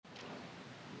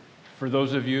For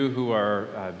those of you who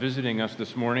are visiting us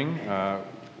this morning,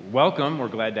 welcome. We're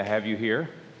glad to have you here.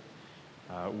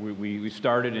 We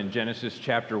started in Genesis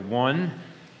chapter 1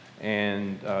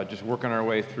 and just working our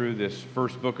way through this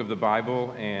first book of the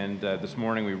Bible, and this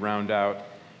morning we round out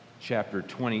chapter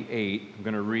 28. I'm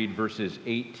going to read verses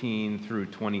 18 through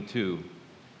 22.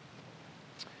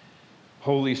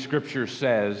 Holy Scripture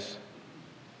says,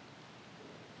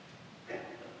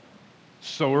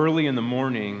 "So early in the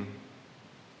morning,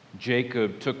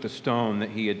 Jacob took the stone that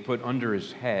he had put under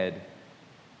his head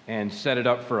and set it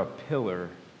up for a pillar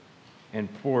and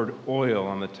poured oil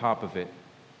on the top of it.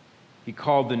 He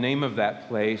called the name of that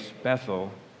place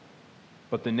Bethel,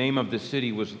 but the name of the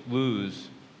city was Luz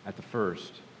at the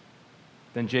first.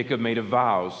 Then Jacob made a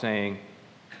vow, saying,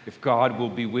 'If God will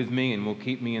be with me and will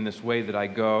keep me in this way that I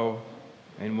go,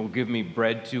 and will give me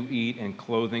bread to eat and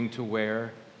clothing to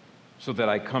wear, so that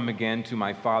I come again to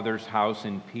my father's house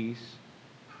in peace,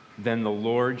 then the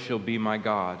Lord shall be my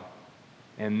God,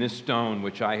 and this stone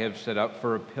which I have set up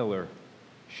for a pillar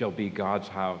shall be God's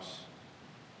house.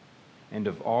 And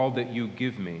of all that you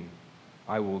give me,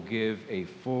 I will give a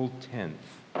full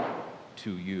tenth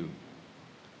to you.'"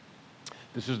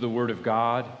 This is the word of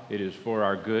God. It is for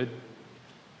our good.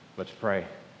 Let's pray.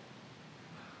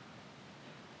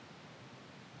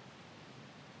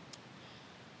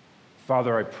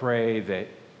 Father, I pray that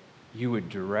you would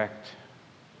direct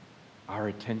our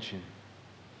attention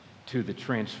to the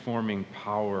transforming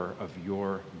power of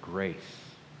your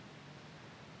grace.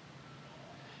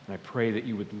 And I pray that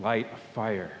you would light a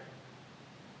fire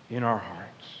in our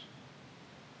hearts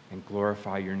and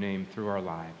glorify your name through our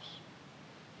lives.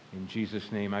 In Jesus'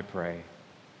 name I pray.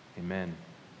 Amen.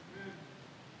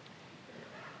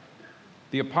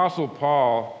 The Apostle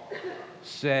Paul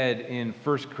said in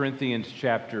 1 Corinthians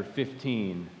chapter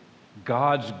 15,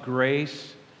 "God's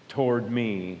grace toward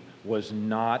me was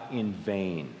not in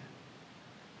vain."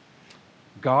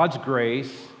 God's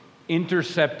grace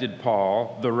intercepted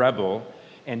Paul, the rebel,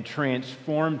 and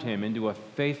transformed him into a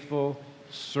faithful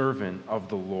servant of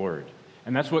the Lord.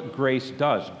 And that's what grace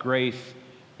does. Grace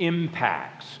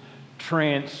impacts,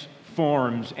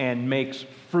 transforms, and makes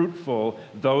fruitful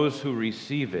those who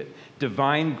receive it.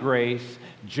 Divine grace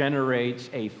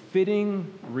generates a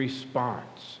fitting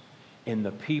response in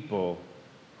the people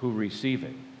who receive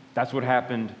it. That's what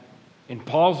happened in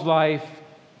Paul's life,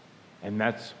 and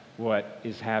that's what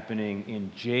is happening in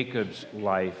Jacob's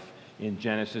life in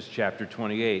Genesis chapter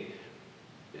 28.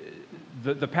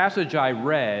 The passage I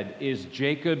read is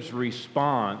Jacob's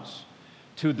response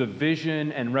to the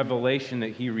vision and revelation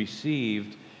that he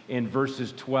received in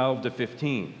verses 12 to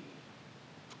 15.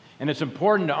 And it's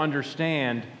important to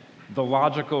understand the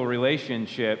logical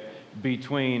relationship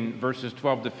between verses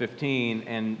 12 to 15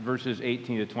 and verses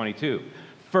 18 to 22.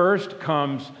 First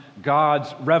comes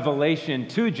God's revelation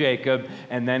to Jacob,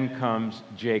 and then comes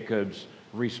Jacob's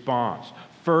response.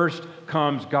 First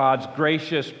comes God's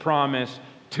gracious promise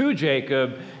to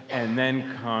Jacob, and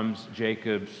then comes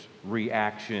Jacob's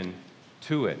reaction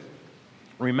to it.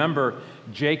 Remember,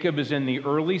 Jacob is in the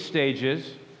early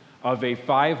stages of a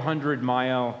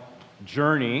 500-mile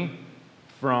journey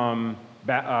from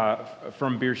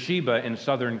Beersheba in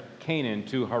southern Canaan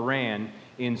to Haran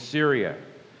in Syria.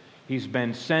 He's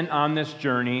been sent on this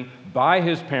journey by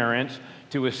his parents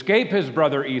to escape his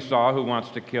brother Esau, who wants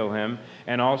to kill him,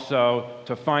 and also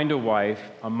to find a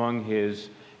wife among his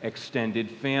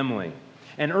extended family.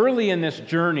 And early in this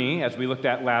journey, as we looked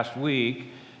at last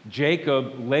week,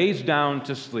 Jacob lays down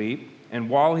to sleep, and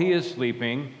while he is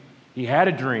sleeping, he had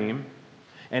a dream,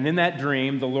 and in that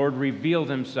dream, the Lord revealed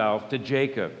himself to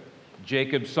Jacob.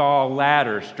 Jacob saw a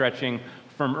ladder stretching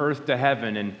from earth to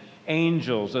heaven, and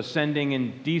angels ascending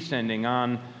and descending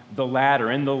on the ladder,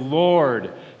 and the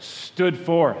Lord stood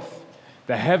forth.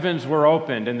 The heavens were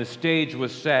opened, and the stage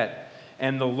was set,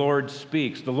 and the Lord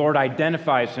speaks. The Lord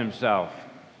identifies himself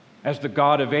as the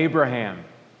God of Abraham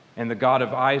and the God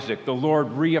of Isaac. The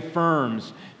Lord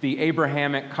reaffirms the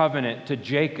Abrahamic covenant to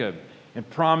Jacob and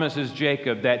promises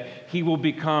Jacob that he will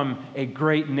become a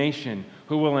great nation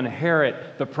who will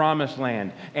inherit the promised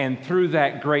land. And through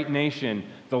that great nation,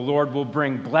 the Lord will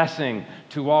bring blessing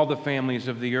to all the families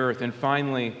of the earth. And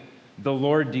finally, the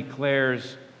Lord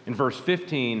declares in verse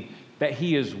 15 that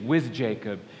he is with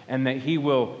Jacob, and that he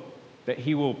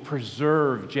will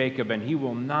preserve Jacob, and he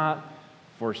will not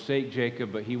forsake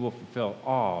Jacob, but he will fulfill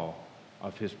all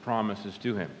of his promises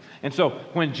to him. And so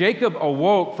when Jacob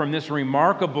awoke from this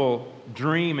remarkable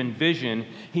dream and vision,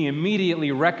 he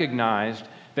immediately recognized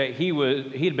that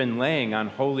he'd been laying on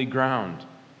holy ground.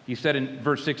 He said in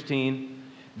verse 16,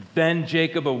 "Then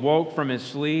Jacob awoke from his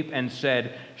sleep and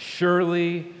said,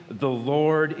 'Surely "The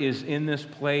Lord is in this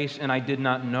place, and I did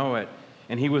not know it."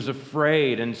 And he was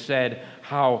afraid and said,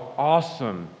 "How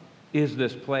awesome is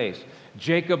this place?"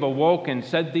 Jacob awoke and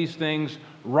said these things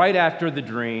right after the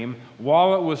dream,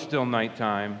 while it was still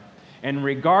nighttime. And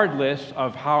regardless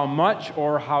of how much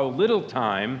or how little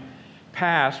time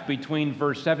passed between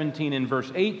verse 17 and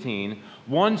verse 18,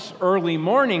 once early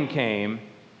morning came,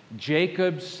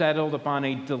 Jacob settled upon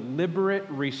a deliberate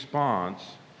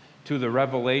response to the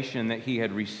revelation that he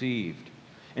had received.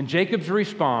 And Jacob's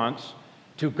response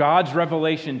to God's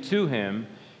revelation to him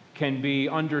can be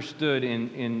understood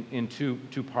in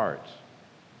two parts.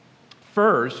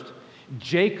 First,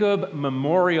 Jacob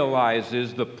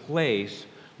memorializes the place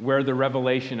where the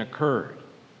revelation occurred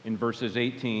in verses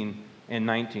 18 and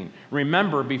 19.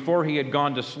 Remember, before he had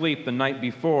gone to sleep the night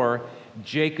before,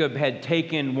 Jacob had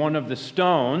taken one of the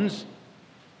stones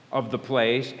of the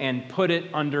place and put it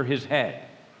under his head.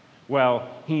 Well,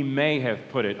 he may have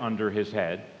put it under his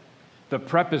head. The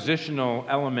prepositional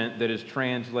element that is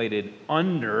translated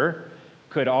under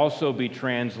could also be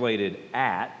translated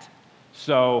at.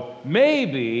 So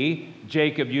maybe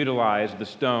Jacob utilized the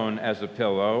stone as a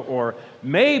pillow, or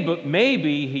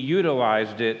maybe he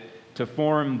utilized it to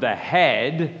form the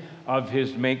head of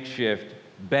his makeshift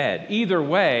bed. Either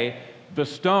way, the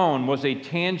stone was a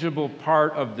tangible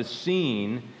part of the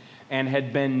scene and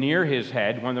had been near his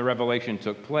head when the revelation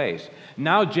took place.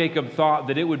 Now Jacob thought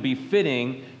that it would be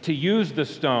fitting to use the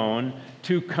stone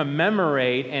to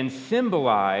commemorate and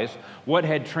symbolize what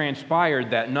had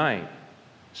transpired that night.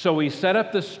 So he set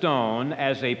up the stone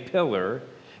as a pillar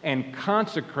and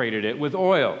consecrated it with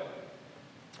oil.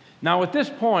 Now at this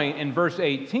point in verse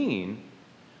 18,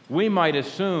 we might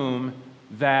assume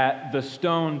that the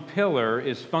stone pillar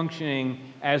is functioning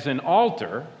as an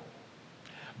altar,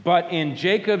 but in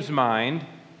Jacob's mind,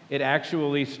 it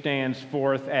actually stands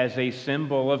forth as a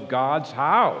symbol of God's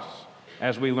house,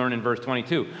 as we learn in verse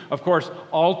 22. Of course,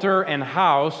 altar and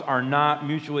house are not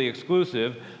mutually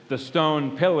exclusive. The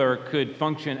stone pillar could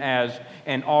function as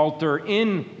an altar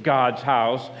in God's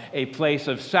house, a place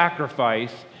of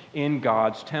sacrifice in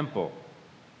God's temple.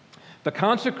 The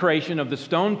consecration of the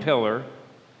stone pillar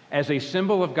as a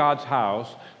symbol of God's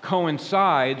house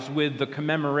coincides with the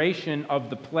commemoration of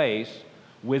the place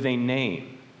with a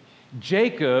name.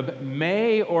 Jacob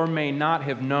may or may not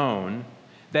have known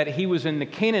that he was in the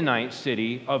Canaanite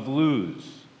city of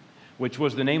Luz, which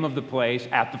was the name of the place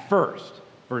at the first,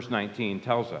 verse 19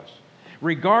 tells us.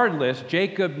 Regardless,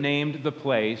 Jacob named the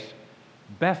place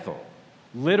Bethel,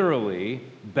 literally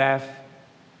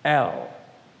Beth-El,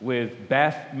 with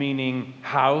Beth meaning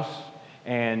house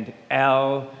and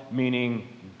El meaning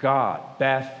God.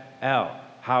 Beth-El,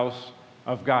 house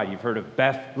of God. You've heard of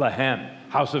Bethlehem,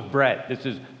 house of bread. This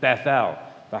is Bethel,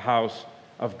 the house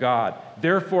of God.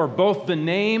 Therefore, both the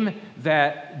name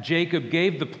that Jacob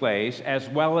gave the place as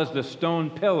well as the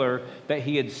stone pillar that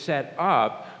he had set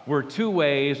up were two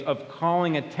ways of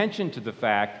calling attention to the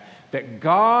fact that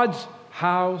God's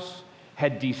house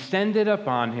had descended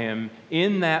upon him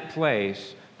in that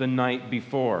place the night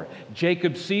before.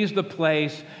 Jacob sees the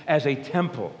place as a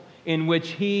temple in which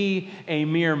he, a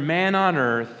mere man on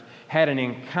earth, had an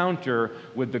encounter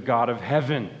with the God of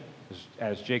heaven.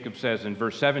 As Jacob says in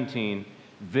verse 17,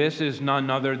 "This is none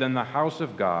other than the house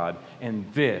of God,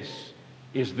 and this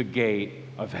is the gate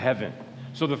of heaven."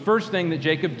 So the first thing that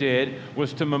Jacob did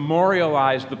was to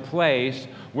memorialize the place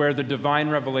where the divine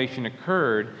revelation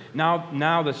occurred.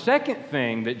 Now the second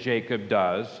thing that Jacob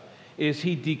does is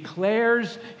he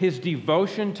declares his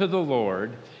devotion to the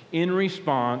Lord in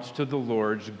response to the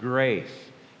Lord's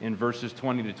grace in verses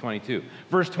 20 to 22.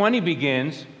 Verse 20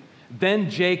 begins, "Then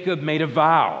Jacob made a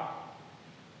vow."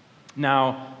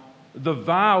 Now, the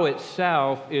vow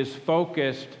itself is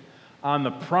focused on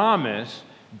the promise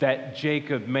that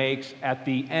Jacob makes at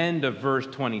the end of verse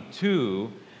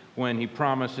 22 when he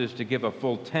promises to give a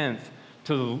full tenth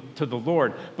to the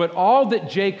Lord. But all that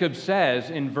Jacob says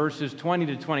in verses 20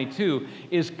 to 22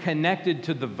 is connected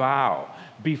to the vow.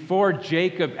 Before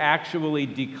Jacob actually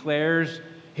declares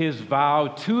his vow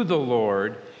to the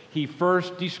Lord, he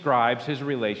first describes his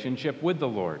relationship with the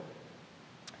Lord.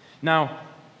 Now,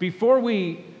 before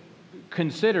we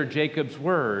consider Jacob's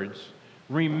words,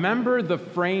 remember the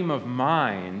frame of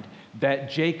mind that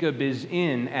Jacob is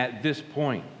in at this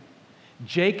point.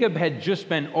 Jacob had just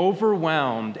been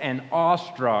overwhelmed and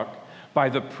awestruck by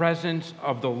the presence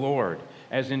of the Lord,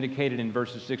 as indicated in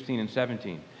verses 16 and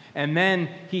 17. And then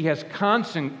he has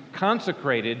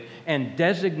consecrated and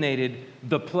designated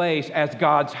the place as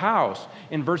God's house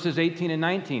in verses 18 and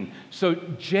 19. So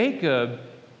Jacob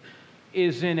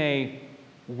is in a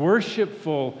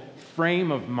worshipful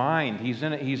frame of mind. He's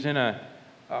in a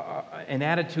an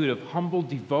attitude of humble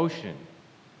devotion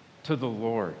to the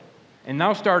Lord. And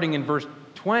now starting in verse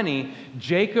 20,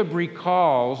 Jacob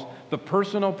recalls the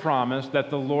personal promise that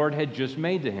the Lord had just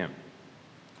made to him.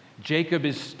 Jacob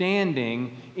is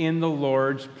standing in the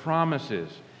Lord's promises.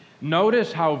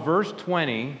 Notice how verse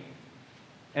 20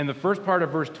 and the first part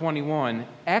of verse 21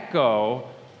 echo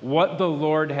what the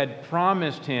Lord had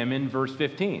promised him in verse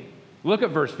 15. Look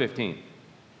at verse 15.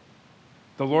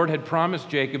 The Lord had promised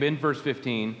Jacob in verse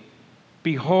 15,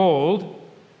 "Behold,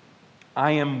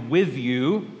 I am with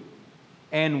you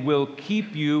and will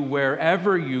keep you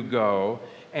wherever you go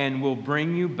and will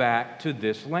bring you back to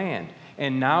this land."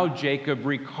 And now Jacob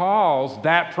recalls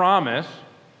that promise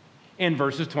in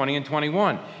verses 20 and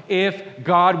 21. If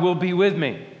God will be with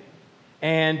me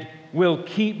and will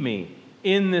keep me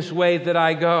in this way that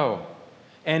I go,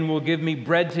 and will give me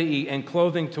bread to eat and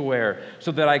clothing to wear,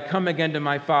 so that I come again to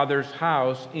my father's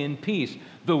house in peace.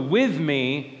 The "with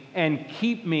me" and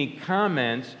 "keep me"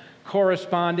 comments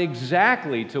correspond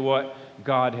exactly to what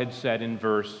God had said in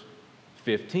verse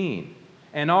 15.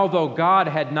 And although God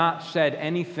had not said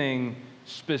anything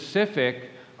specific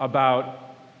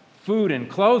about food and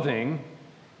clothing,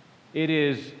 it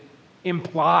is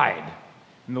implied.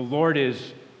 And the Lord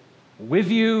is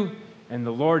with you, and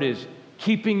the Lord is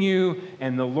keeping you,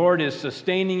 and the Lord is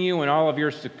sustaining you in all of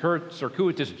your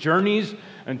circuitous journeys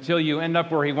until you end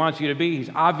up where He wants you to be.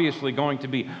 He's obviously going to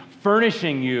be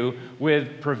furnishing you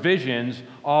with provisions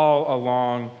all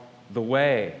along the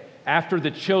way. After the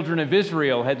children of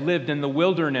Israel had lived in the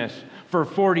wilderness for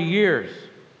 40 years,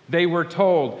 they were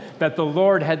told that the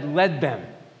Lord had led them,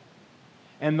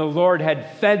 and the Lord had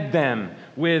fed them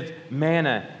with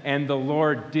manna, and the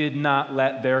Lord did not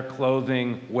let their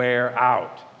clothing wear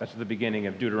out. That's the beginning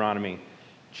of Deuteronomy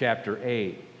chapter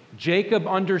 8. Jacob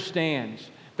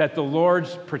understands that the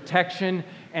Lord's protection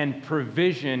and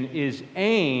provision is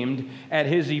aimed at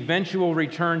his eventual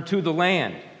return to the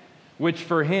land, which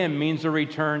for him means a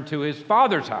return to his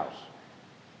father's house,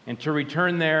 and to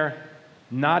return there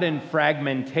not in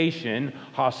fragmentation,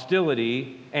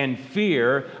 hostility, and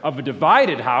fear of a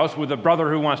divided house with a brother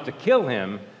who wants to kill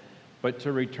him, but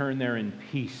to return there in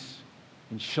peace,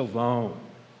 in shalom,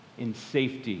 in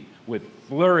safety, with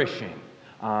flourishing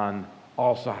on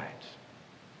all sides.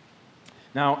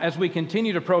 Now, as we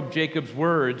continue to probe Jacob's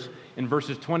words in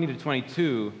verses 20 to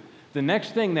 22, the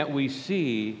next thing that we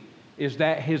see is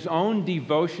that his own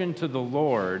devotion to the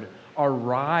Lord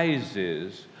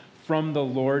arises from the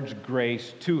Lord's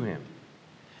grace to him.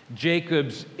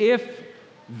 Jacob's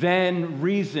if-then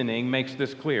reasoning makes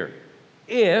this clear.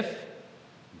 If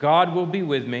God will be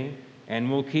with me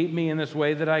and will keep me in this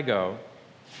way that I go,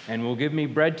 and will give me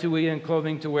bread to eat and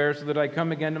clothing to wear, so that I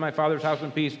come again to my father's house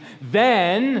in peace,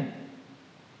 then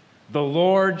the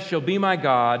Lord shall be my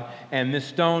God, and this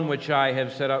stone which I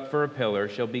have set up for a pillar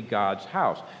shall be God's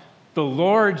house. The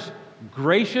Lord's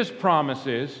gracious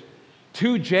promises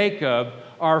to Jacob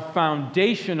are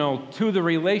foundational to the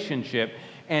relationship,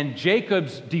 and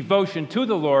Jacob's devotion to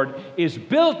the Lord is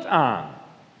built on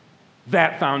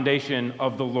that foundation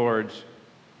of the Lord's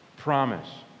promise.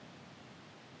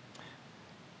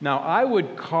 Now, I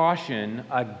would caution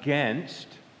against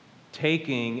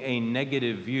taking a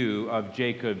negative view of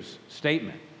Jacob's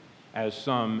statement, as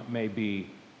some may be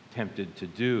tempted to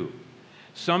do.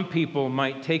 Some people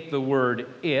might take the word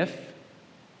 "if"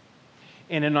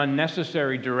 in an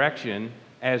unnecessary direction,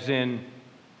 as in,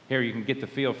 here you can get the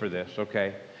feel for this,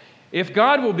 okay? If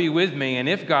God will be with me, and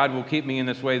if God will keep me in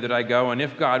this way that I go, and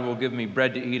if God will give me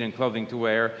bread to eat and clothing to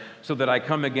wear, so that I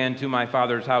come again to my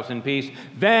father's house in peace,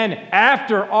 then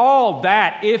after all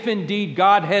that, if indeed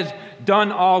God has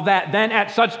done all that, then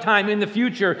at such time in the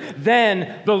future,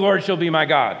 then the Lord shall be my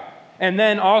God. And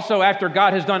then also after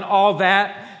God has done all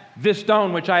that, this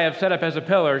stone which I have set up as a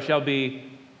pillar shall be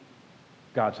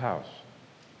God's house.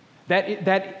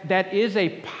 That is a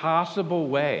possible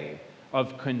way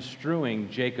of construing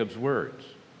Jacob's words.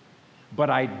 But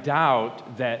I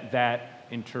doubt that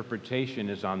interpretation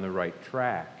is on the right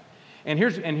track. And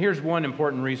here's one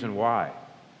important reason why.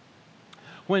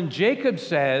 When Jacob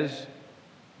says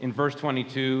in verse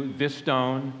 22, "This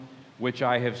stone which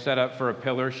I have set up for a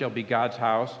pillar shall be God's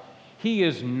house," he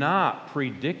is not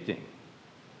predicting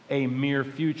a mere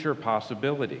future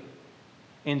possibility.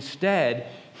 Instead,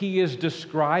 he is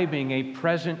describing a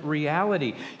present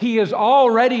reality. He has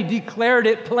already declared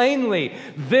it plainly.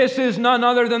 This is none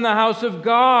other than the house of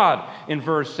God, in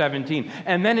verse 17.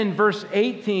 And then in verse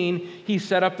 18, he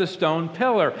set up the stone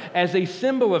pillar as a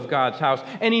symbol of God's house,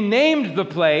 and he named the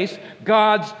place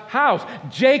God's house.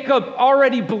 Jacob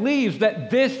already believes that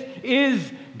this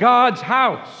is God's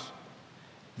house.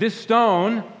 This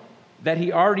stone that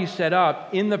he already set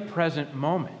up in the present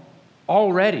moment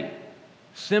already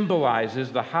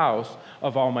symbolizes the house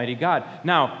of Almighty God.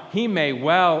 Now, he may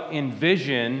well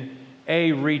envision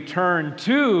a return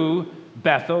to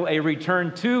Bethel, a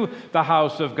return to the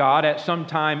house of God at some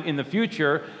time in the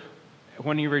future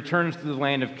when he returns to the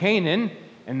land of Canaan,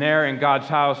 and there in God's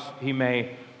house he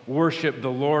may worship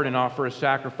the Lord and offer a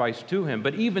sacrifice to him.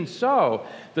 But even so,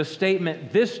 the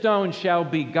statement, "This stone shall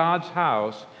be God's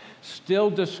house," still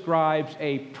describes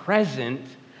a present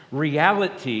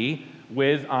reality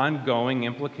with ongoing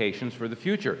implications for the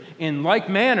future. In like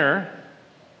manner,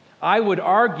 I would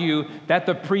argue that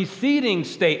the preceding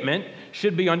statement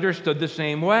should be understood the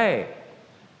same way.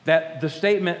 That the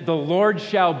statement, "The Lord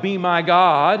shall be my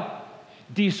God,"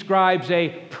 describes a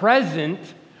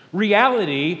present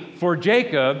reality for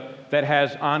Jacob that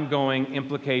has ongoing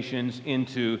implications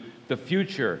into the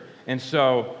future. And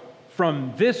so,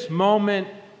 from this moment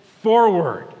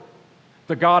forward,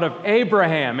 the God of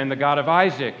Abraham and the God of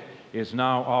Isaac is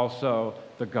now also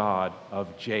the God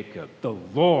of Jacob. The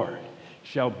Lord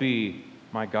shall be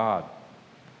my God.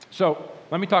 So,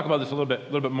 let me talk about this a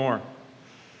little bit more.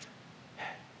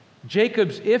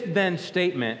 Jacob's if-then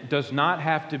statement does not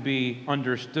have to be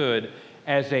understood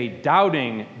as a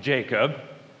doubting Jacob,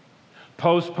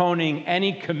 postponing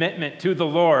any commitment to the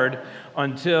Lord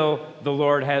until the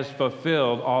Lord has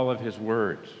fulfilled all of his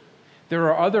words. There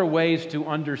are other ways to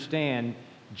understand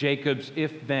Jacob's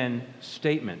if-then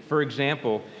statement. For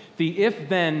example, the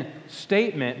if-then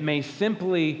statement may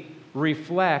simply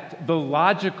reflect the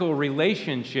logical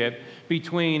relationship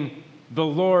between the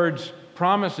Lord's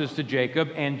promises to Jacob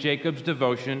and Jacob's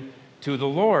devotion to the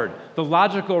Lord. The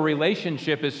logical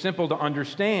relationship is simple to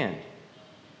understand.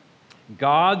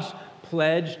 God's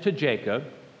pledge to Jacob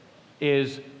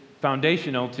is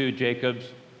foundational to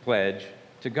Jacob's pledge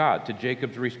to God, to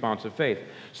Jacob's response of faith.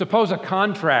 Suppose a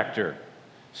contractor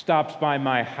stops by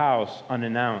my house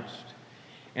unannounced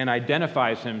and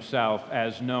identifies himself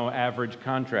as no average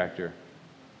contractor,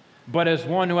 but as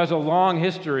one who has a long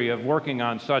history of working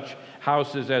on such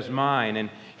houses as mine, and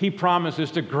he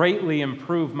promises to greatly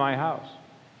improve my house.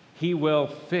 He will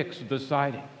fix the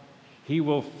siding. He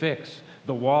will fix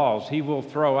the walls. He will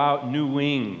throw out new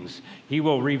wings. He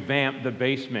will revamp the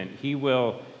basement. He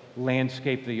will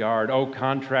landscape the yard. Oh,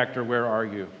 contractor, where are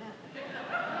you?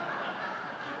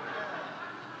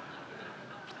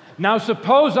 Now,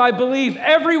 suppose I believe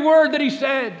every word that he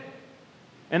said,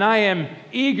 and I am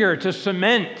eager to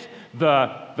cement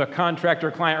the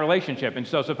contractor-client relationship. And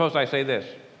so suppose I say this: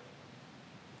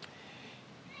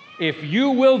 if you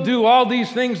will do all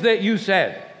these things that you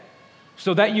said,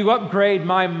 so that you upgrade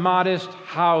my modest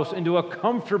house into a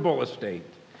comfortable estate,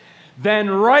 then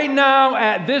right now,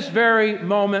 at this very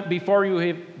moment, before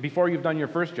you've done your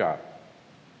first job,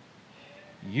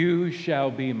 you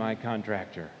shall be my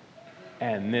contractor,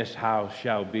 and this house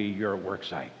shall be your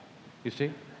worksite. You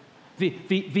see?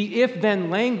 The if-then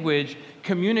language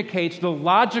communicates the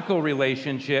logical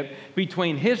relationship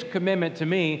between his commitment to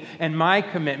me and my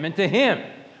commitment to him.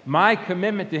 My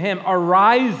commitment to him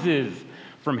arises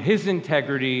from his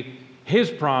integrity, his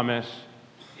promise,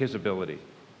 his ability.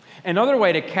 Another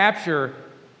way to capture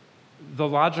the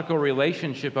logical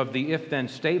relationship of the if-then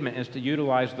statement is to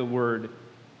utilize the word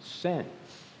since.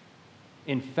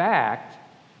 In fact,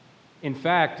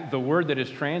 the word that is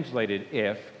translated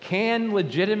if can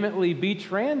legitimately be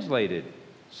translated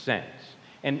since.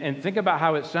 And think about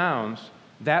how it sounds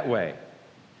that way.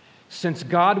 Since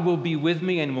God will be with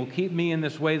me and will keep me in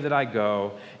this way that I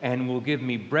go, and will give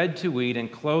me bread to eat and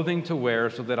clothing to wear,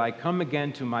 so that I come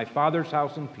again to my Father's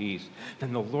house in peace,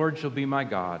 then the Lord shall be my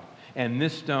God, and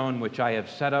this stone which I have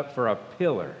set up for a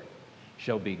pillar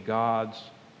shall be God's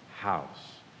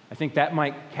house. I think that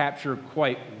might capture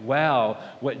quite well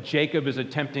what Jacob is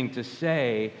attempting to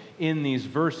say in these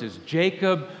verses.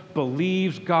 Jacob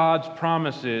believes God's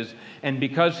promises, and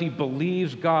because he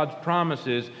believes God's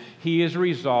promises, he is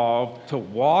resolved to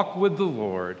walk with the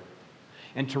Lord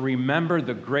and to remember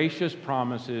the gracious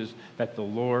promises that the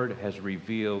Lord has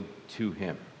revealed to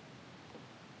him.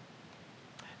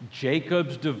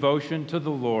 Jacob's devotion to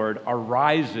the Lord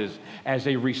arises as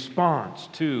a response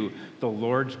to the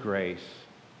Lord's grace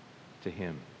to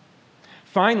him.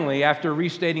 Finally, after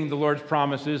restating the Lord's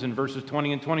promises in verses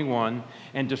 20 and 21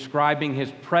 and describing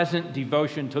his present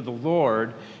devotion to the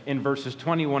Lord in verses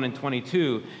 21 and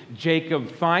 22, Jacob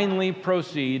finally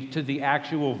proceeds to the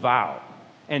actual vow.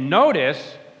 And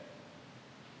notice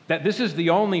that this is the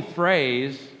only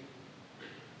phrase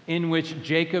in which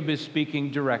Jacob is speaking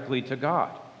directly to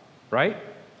God, right?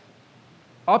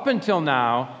 Up until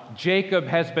now, Jacob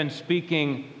has been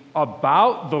speaking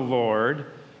about the Lord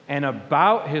and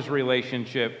about his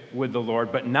relationship with the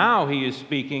Lord, but now he is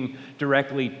speaking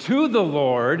directly to the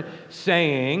Lord,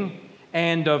 saying,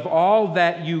 "And of all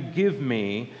that you give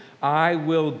me, I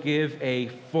will give a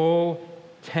full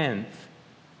tenth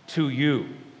to you."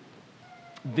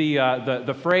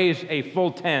 The phrase "a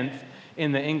full tenth"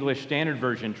 in the English Standard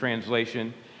Version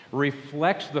translation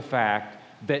reflects the fact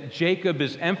that Jacob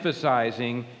is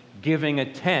emphasizing giving a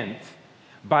tenth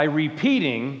by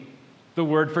repeating the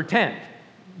word for tenth.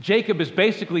 Jacob is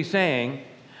basically saying,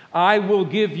 "I will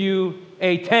give you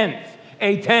a tenth,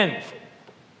 a tenth."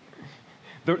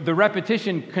 The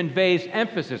repetition conveys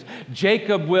emphasis.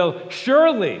 Jacob will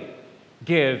surely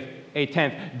give a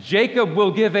tenth. Jacob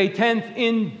will give a tenth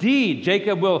indeed.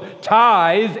 Jacob will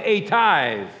tithe a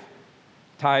tithe.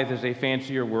 Tithe is a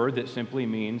fancier word that simply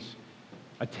means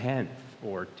a tenth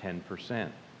or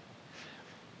 10%.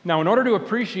 Now, in order to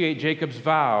appreciate Jacob's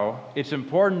vow, it's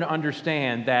important to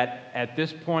understand that at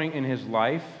this point in his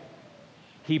life,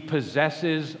 he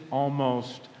possesses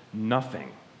almost nothing.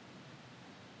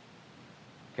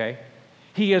 Okay?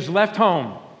 He has left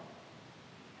home,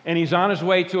 and he's on his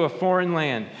way to a foreign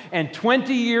land. And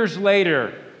 20 years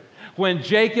later, when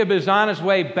Jacob is on his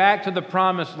way back to the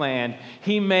promised land,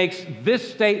 he makes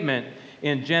this statement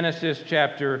in Genesis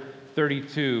chapter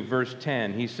 32, verse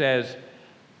 10. He says,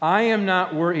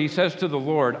 he says to the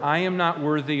Lord, "I am not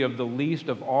worthy of the least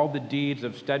of all the deeds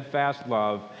of steadfast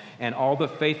love and all the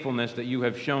faithfulness that you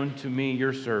have shown to me,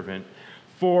 your servant.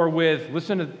 For with,"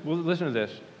 listen to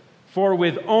this, "for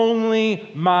with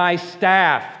only my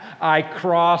staff I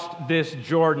crossed this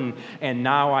Jordan, and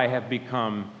now I have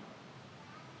become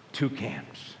two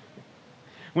camps."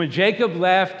 When Jacob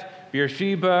left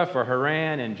Beersheba for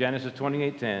Haran in Genesis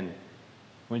 28:10,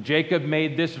 when Jacob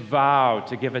made this vow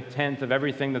to give a tenth of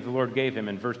everything that the Lord gave him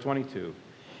in verse 22,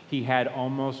 he had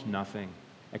almost nothing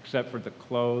except for the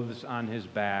clothes on his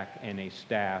back and a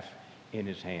staff in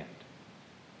his hand.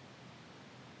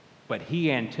 But he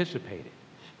anticipated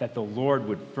that the Lord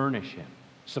would furnish him,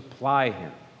 supply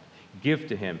him, give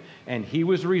to him, and he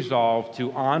was resolved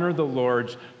to honor the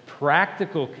Lord's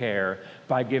practical care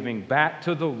by giving back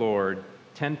to the Lord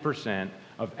 10%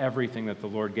 of everything that the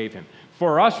Lord gave him.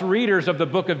 For us readers of the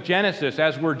book of Genesis,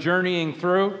 as we're journeying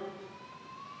through,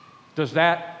 does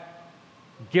that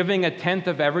giving a tenth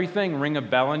of everything ring a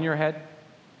bell in your head?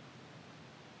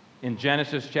 In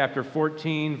Genesis chapter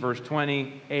 14, verse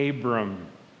 20, Abram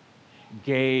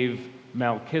gave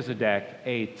Melchizedek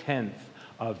a tenth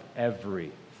of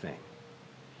everything.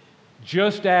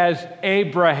 Just as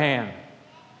Abraham,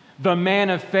 the man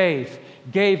of faith,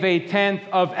 gave a tenth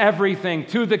of everything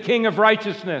to the King of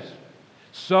righteousness,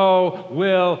 so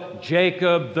will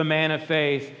Jacob, the man of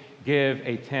faith, give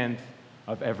a tenth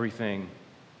of everything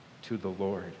to the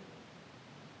Lord.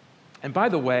 And by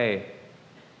the way,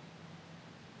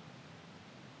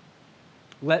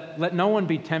 let no one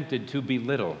be tempted to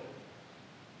belittle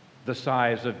the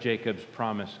size of Jacob's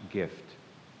promised gift.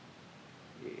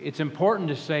 It's important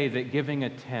to say that giving a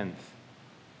tenth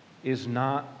is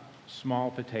not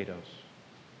small potatoes.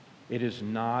 It is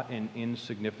not an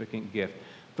insignificant gift.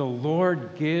 The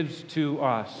Lord gives to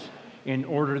us in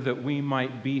order that we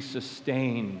might be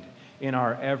sustained in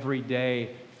our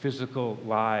everyday physical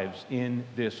lives in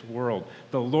this world.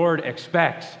 The Lord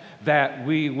expects that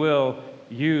we will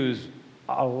use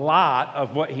a lot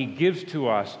of what He gives to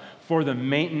us for the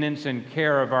maintenance and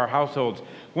care of our households.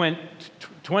 When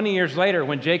 20 years later,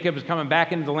 when Jacob is coming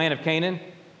back into the land of Canaan,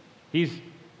 he's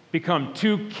become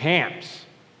two camps.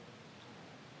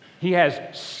 He has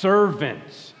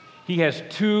servants. He has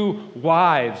 2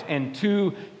 wives and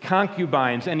 2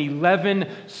 concubines and 11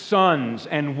 sons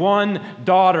and 1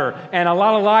 daughter and a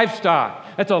lot of livestock.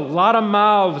 That's a lot of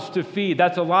mouths to feed.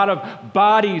 That's a lot of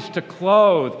bodies to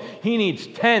clothe. He needs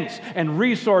tents and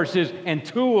resources and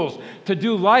tools to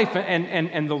do life,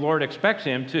 and the Lord expects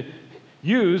him to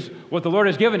use what the Lord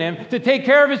has given him to take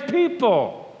care of His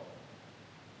people.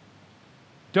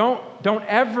 Don't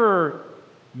ever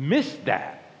miss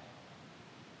that.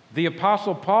 The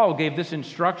Apostle Paul gave this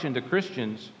instruction to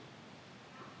Christians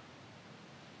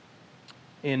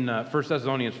in 1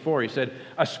 Thessalonians 4. He said,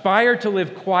 "Aspire to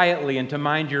live quietly and to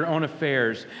mind your own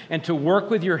affairs and to work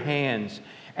with your hands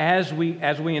as we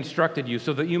instructed you,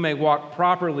 so that you may walk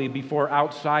properly before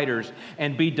outsiders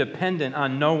and be dependent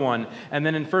on no one." And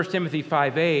then in 1 Timothy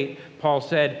 5:8, Paul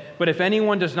said, "But if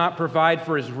anyone does not provide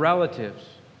for his relatives,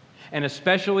 and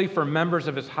especially for members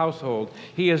of his household,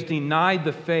 he has denied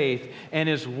the faith and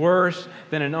is worse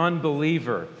than an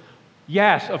unbeliever."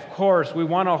 Yes, of course, we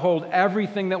want to hold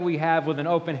everything that we have with an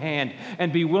open hand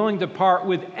and be willing to part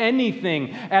with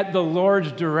anything at the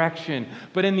Lord's direction.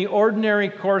 But in the ordinary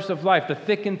course of life, the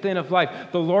thick and thin of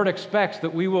life, the Lord expects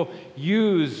that we will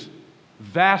use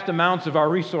vast amounts of our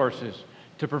resources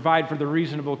to provide for the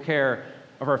reasonable care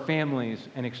of our families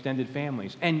and extended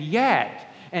families. And yet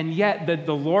that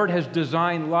the Lord has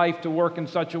designed life to work in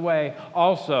such a way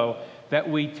also that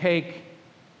we take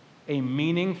a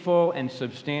meaningful and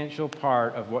substantial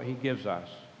part of what He gives us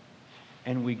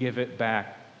and we give it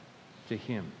back to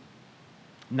Him.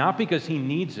 Not because He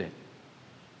needs it,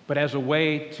 but as a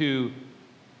way to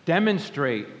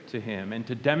demonstrate to Him and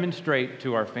to demonstrate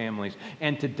to our families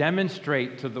and to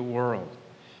demonstrate to the world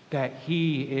that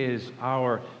He is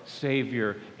our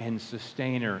Savior and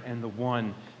Sustainer and the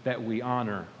one that we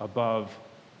honor above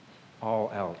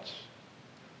all else.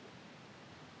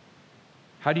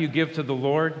 How do you give to the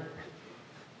Lord?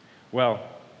 Well,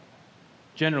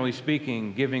 generally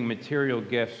speaking, giving material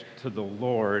gifts to the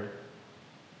Lord,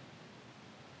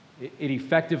 it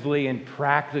effectively and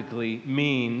practically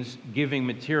means giving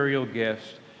material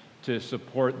gifts to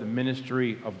support the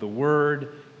ministry of the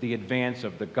Word, the advance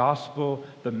of the gospel,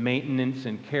 the maintenance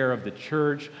and care of the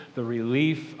church, the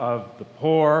relief of the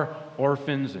poor,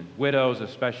 orphans and widows,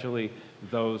 especially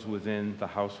those within the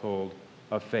household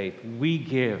of faith. We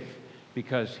give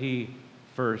because He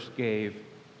first gave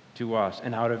to us,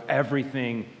 and out of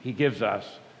everything He gives us,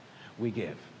 we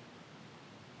give.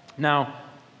 Now,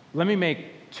 let me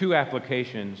make two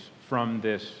applications from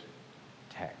this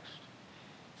text.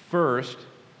 First,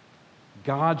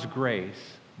 God's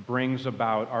grace brings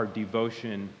about our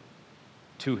devotion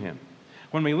to Him.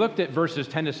 When we looked at verses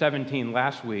 10 to 17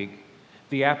 last week,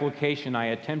 the application I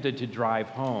attempted to drive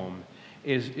home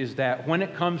is that when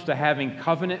it comes to having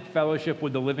covenant fellowship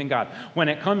with the living God, when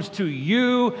it comes to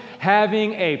you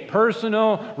having a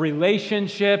personal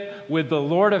relationship with the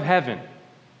Lord of heaven,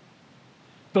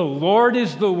 the Lord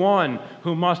is the one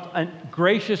who must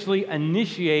graciously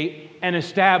initiate and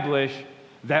establish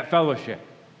that fellowship.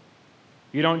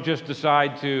 You don't just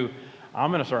decide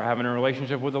I'm going to start having a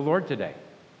relationship with the Lord today.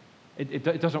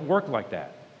 It doesn't work like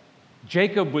that.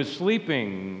 Jacob was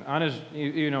sleeping on his,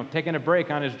 taking a break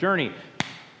on his journey,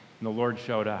 and the Lord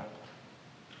showed up.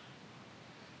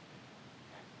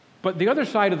 But the other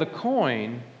side of the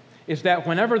coin is that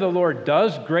whenever the Lord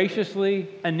does graciously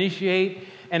initiate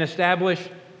and establish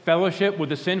fellowship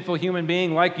with a sinful human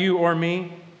being like you or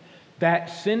me,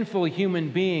 that sinful human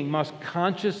being must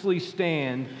consciously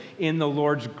stand in the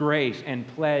Lord's grace and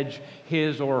pledge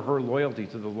his or her loyalty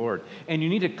to the Lord. And you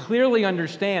need to clearly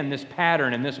understand this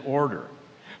pattern and this order.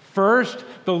 First,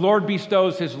 the Lord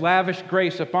bestows His lavish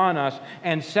grace upon us,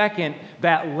 and second,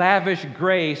 that lavish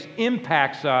grace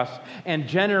impacts us and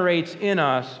generates in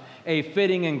us a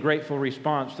fitting and grateful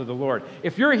response to the Lord.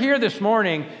 If you're here this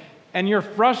morning and you're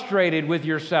frustrated with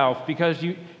yourself because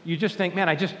you just think, man,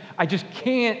 I just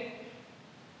can't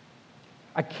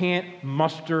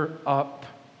muster up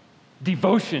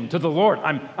devotion to the Lord.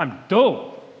 I'm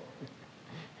dull.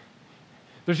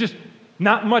 There's just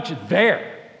not much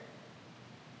there.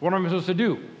 What am I supposed to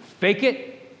do? Fake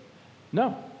it?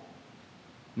 No.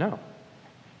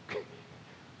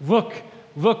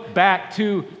 Look back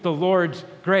to the Lord's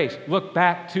grace. Look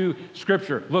back to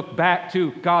Scripture. Look back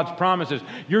to God's promises.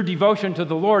 Your devotion to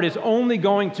the Lord is only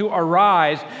going to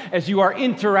arise as you are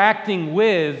interacting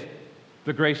with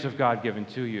the grace of God given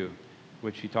to you,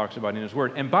 which He talks about in His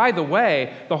Word. And by the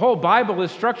way, the whole Bible is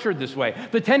structured this way.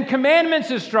 The Ten Commandments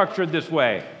is structured this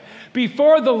way.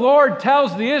 Before the Lord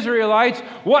tells the Israelites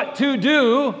what to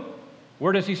do,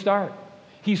 where does He start?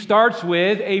 He starts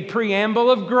with a preamble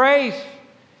of grace.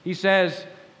 He says,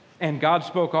 and God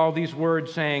spoke all these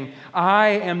words, saying, I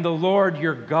am the Lord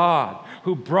your God,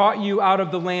 who brought you out of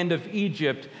the land of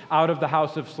Egypt, out of the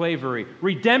house of slavery.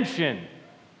 Redemption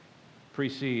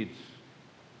precedes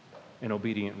an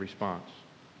obedient response.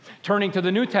 Turning to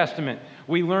the New Testament,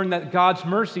 we learn that God's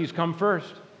mercies come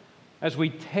first. As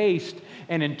we taste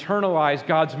and internalize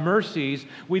God's mercies,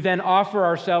 we then offer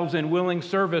ourselves in willing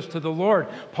service to the Lord.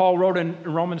 Paul wrote in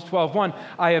Romans 12:1,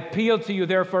 I appeal to you,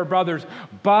 therefore, brothers,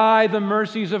 by the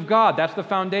mercies of God, that's the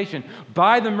foundation,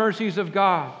 by the mercies of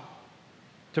God,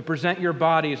 to present your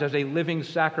bodies as a living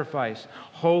sacrifice,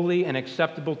 holy and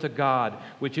acceptable to God,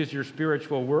 which is your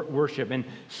spiritual worship. And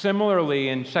similarly,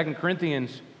 in 2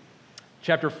 Corinthians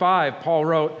Chapter 5, Paul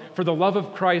wrote, for the love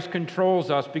of Christ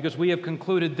controls us because we have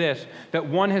concluded this, that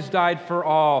one has died for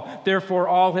all, therefore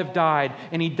all have died.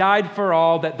 And He died for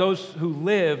all, that those who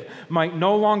live might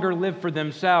no longer live for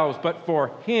themselves, but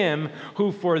for Him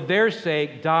who for their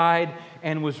sake died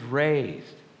and was raised.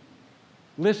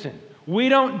 Listen, We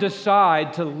don't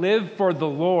decide to live for the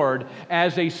Lord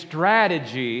as a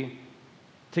strategy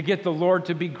to get the Lord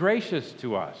to be gracious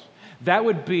to us. That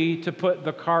would be to put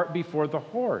the cart before the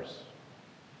horse.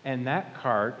 And that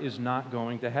cart is not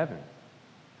going to heaven.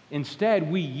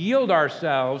 Instead, we yield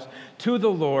ourselves to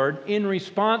the Lord in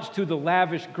response to the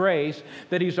lavish grace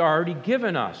that He's already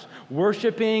given us.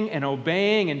 Worshiping and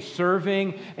obeying and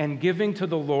serving and giving to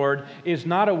the Lord is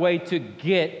not a way to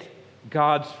get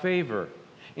God's favor.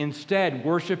 Instead,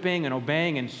 worshiping and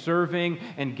obeying and serving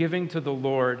and giving to the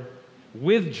Lord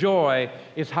with joy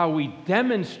is how we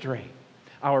demonstrate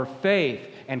our faith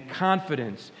and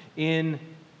confidence in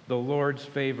the Lord's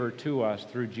favor to us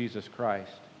through Jesus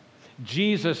Christ.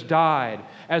 Jesus died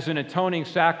as an atoning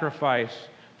sacrifice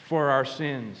for our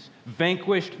sins,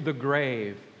 vanquished the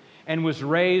grave, and was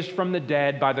raised from the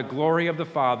dead by the glory of the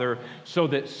Father so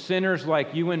that sinners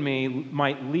like you and me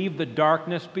might leave the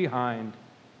darkness behind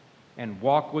and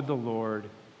walk with the Lord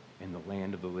in the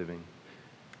land of the living.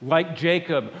 Like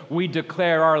Jacob, we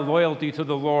declare our loyalty to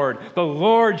the Lord. The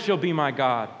Lord shall be my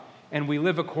God, and we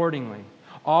live accordingly,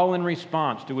 all in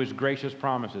response to His gracious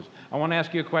promises. I want to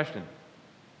ask you a question.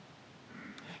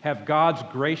 Have God's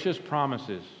gracious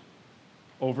promises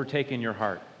overtaken your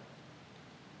heart?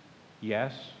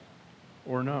 Yes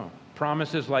or no?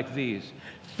 Promises like these.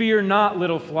 Fear not,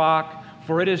 little flock,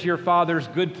 for it is your Father's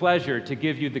good pleasure to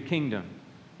give you the kingdom.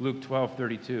 Luke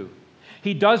 12:32.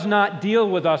 He does not deal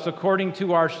with us according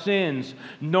to our sins,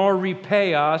 nor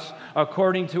repay us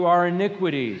according to our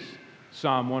iniquities.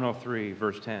 Psalm 103,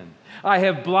 verse 10. I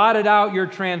have blotted out your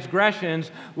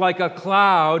transgressions like a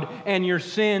cloud and your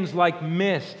sins like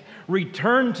mist.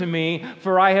 Return to me,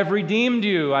 for I have redeemed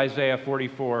you. Isaiah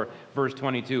 44, verse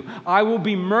 22. I will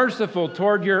be merciful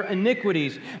toward your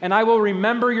iniquities, and I will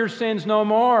remember your sins no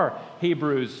more.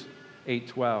 Hebrews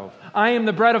 8:12. I am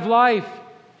the bread of life.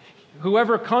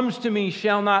 Whoever comes to me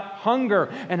shall not hunger,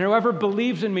 and whoever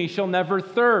believes in me shall never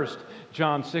thirst.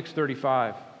 John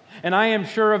 6:35. And I am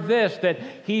sure of this, that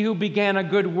he who began a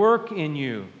good work in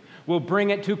you will bring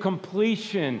it to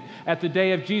completion at the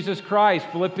day of Jesus Christ.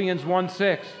 Philippians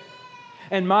 1:6.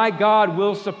 And my God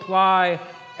will supply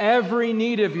every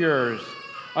need of yours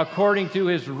according to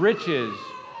His riches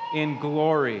in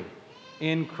glory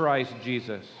in Christ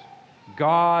Jesus.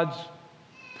 God's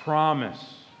promises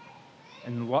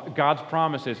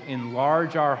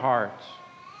enlarge our hearts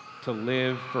to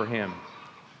live for Him.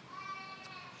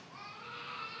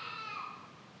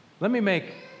 Let me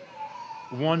make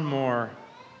one more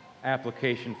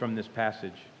application from this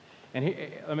passage. And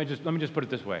let me just put it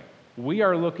this way. We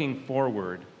are looking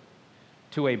forward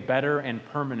to a better and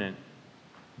permanent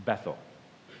Bethel,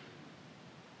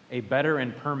 a better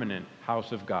and permanent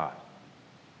house of God.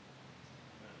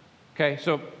 Okay,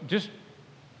 so just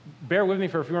bear with me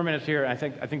for a few more minutes here. I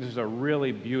think this is a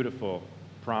really beautiful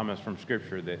promise from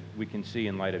Scripture that we can see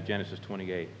in light of Genesis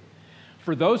 28.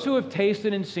 For those who have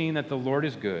tasted and seen that the Lord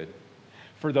is good,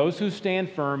 for those who stand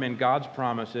firm in God's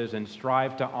promises and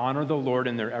strive to honor the Lord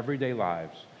in their everyday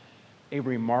lives, a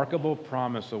remarkable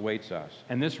promise awaits us.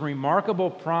 And this remarkable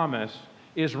promise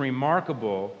is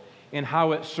remarkable in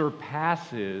how it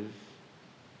surpasses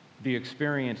the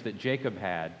experience that Jacob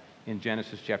had in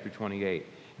Genesis chapter 28.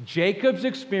 Jacob's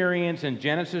experience in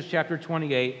Genesis chapter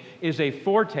 28 is a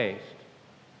foretaste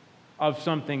of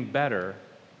something better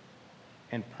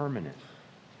and permanent.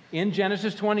 In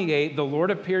Genesis 28, the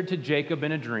Lord appeared to Jacob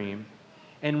in a dream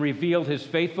and revealed His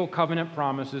faithful covenant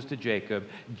promises to Jacob.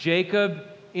 Jacob,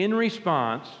 in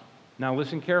response, now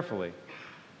listen carefully,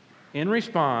 in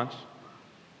response,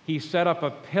 he set up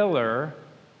a pillar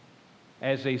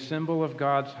as a symbol of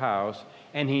God's house,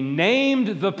 and he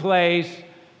named the place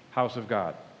House of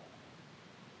God.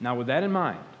 Now, with that in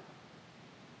mind,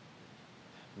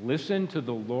 listen to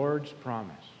the Lord's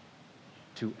promise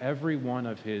to every one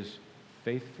of His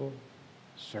faithful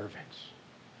servants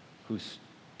who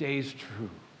stays true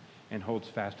and holds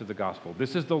fast to the gospel.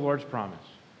 This is the Lord's promise.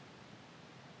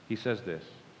 He says this,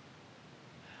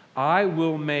 I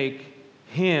will make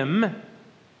him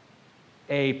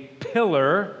a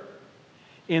pillar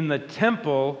in the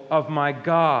temple of my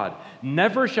God.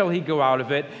 Never shall he go out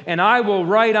of it, and I will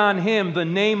write on him the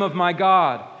name of my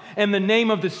God and the name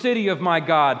of the city of my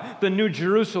God, the New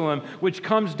Jerusalem, which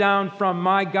comes down from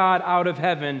my God out of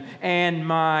heaven, and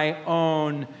my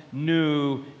own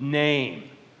new name.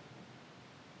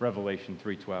 Revelation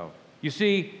 3:12. You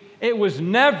see, it was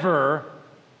never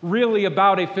really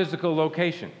about a physical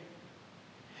location.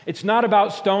 It's not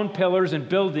about stone pillars and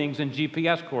buildings and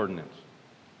GPS coordinates.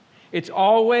 It's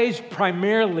always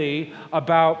primarily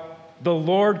about the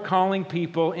Lord calling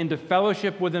people into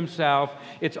fellowship with himself.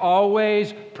 It's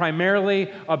always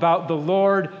primarily about the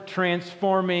Lord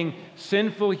transforming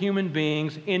sinful human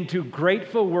beings into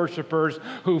grateful worshipers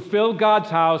who fill God's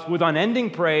house with unending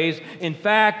praise. In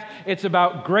fact, it's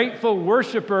about grateful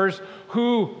worshipers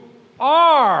who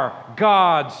are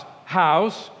God's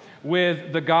house,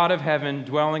 with the God of heaven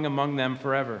dwelling among them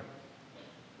forever.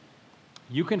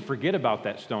 You can forget about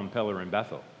that stone pillar in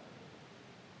Bethel.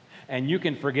 And you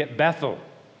can forget Bethel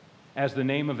as the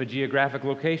name of a geographic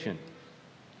location.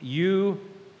 You,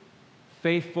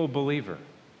 faithful believer,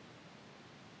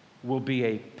 will be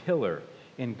a pillar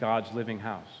in God's living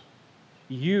house.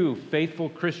 You, faithful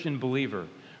Christian believer,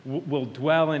 will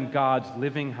dwell in God's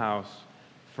living house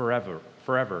forever.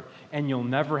 And you'll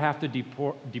never have to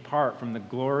depart from the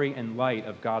glory and light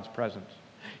of God's presence.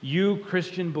 You,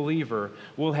 Christian believer,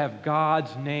 will have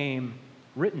God's name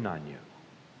written on you,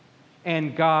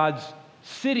 and God's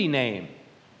city name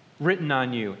written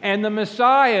on you, and the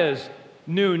Messiah's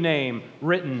new name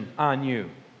written on you.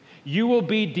 You will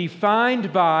be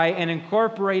defined by and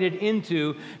incorporated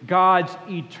into God's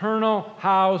eternal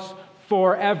house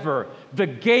forever. The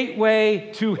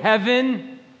gateway to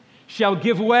heaven shall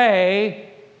give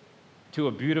way to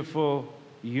a beautiful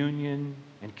union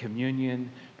and communion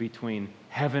between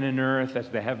heaven and earth as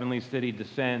the heavenly city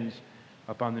descends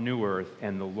upon the new earth,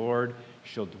 and the Lord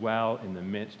shall dwell in the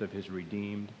midst of his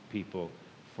redeemed people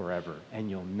forever. And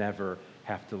you'll never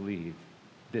have to leave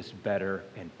this better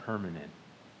and permanent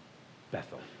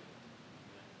Bethel.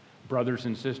 Brothers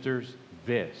and sisters,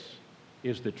 this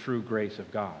is the true grace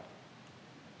of God.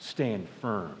 Stand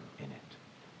firm in it.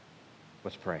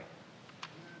 Let's pray.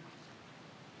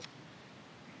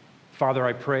 Father,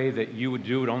 I pray that you would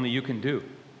do what only you can do,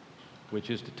 which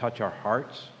is to touch our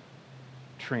hearts,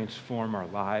 transform our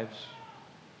lives,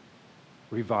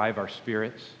 revive our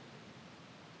spirits,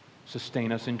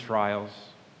 sustain us in trials,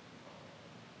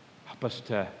 help us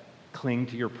to cling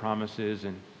to your promises,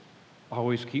 and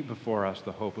always keep before us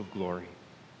the hope of glory.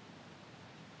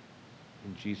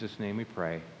 In Jesus' name we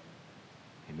pray.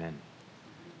 Amen.